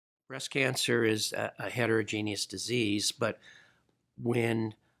Breast cancer is a heterogeneous disease, but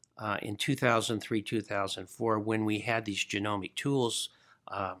when in 2003, 2004, when we had these genomic tools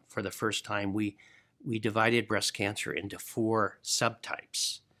for the first time, we divided breast cancer into 4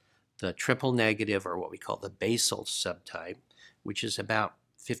 subtypes. The triple negative, or what we call the basal subtype, which is about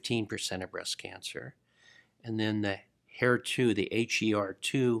 15% of breast cancer, and then the HER2, the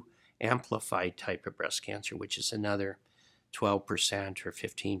HER2 amplified type of breast cancer, which is another 12% or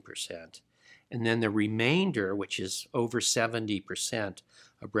 15%. And then the remainder, which is over 70%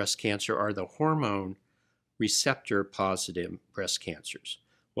 of breast cancer, are the hormone receptor-positive breast cancers,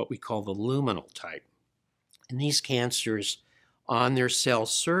 what we call the luminal type. And these cancers on their cell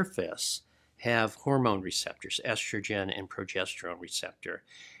surface have hormone receptors, estrogen and progesterone receptor.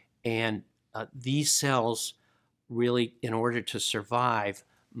 And these cells really, in order to survive,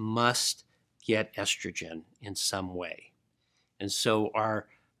 must get estrogen in some way. And so our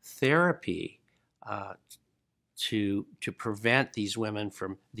therapy to prevent these women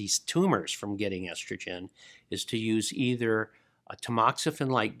from, these tumors from getting estrogen, is to use either a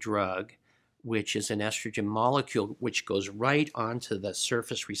tamoxifen-like drug, which is an estrogen molecule which goes right onto the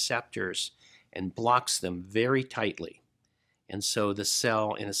surface receptors and blocks them very tightly. And so the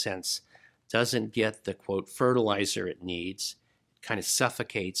cell, in a sense, doesn't get the, quote, fertilizer it needs. It kind of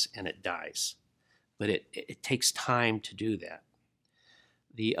suffocates and it dies. But it takes time to do that.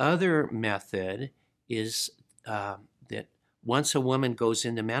 The other method is that once a woman goes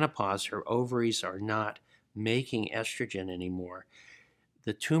into menopause, her ovaries are not making estrogen anymore.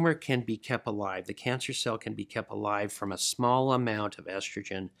 The tumor can be kept alive. The cancer cell can be kept alive from a small amount of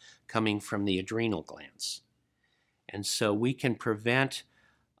estrogen coming from the adrenal glands. And so we can prevent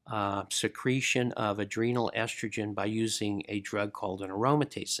secretion of adrenal estrogen by using a drug called an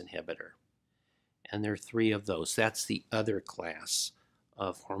aromatase inhibitor. And there are 3 of those. That's the other class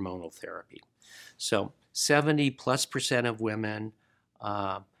of hormonal therapy. So 70+% of women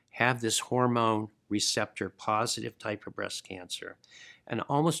have this hormone receptor positive type of breast cancer. And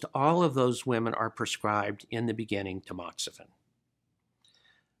almost all of those women are prescribed in the beginning tamoxifen.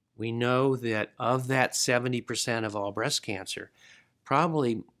 We know that of that 70% of all breast cancer,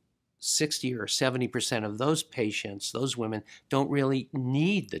 probably 60 or 70% of those patients, those women, don't really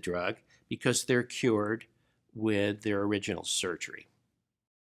need the drug because they're cured with their original surgery.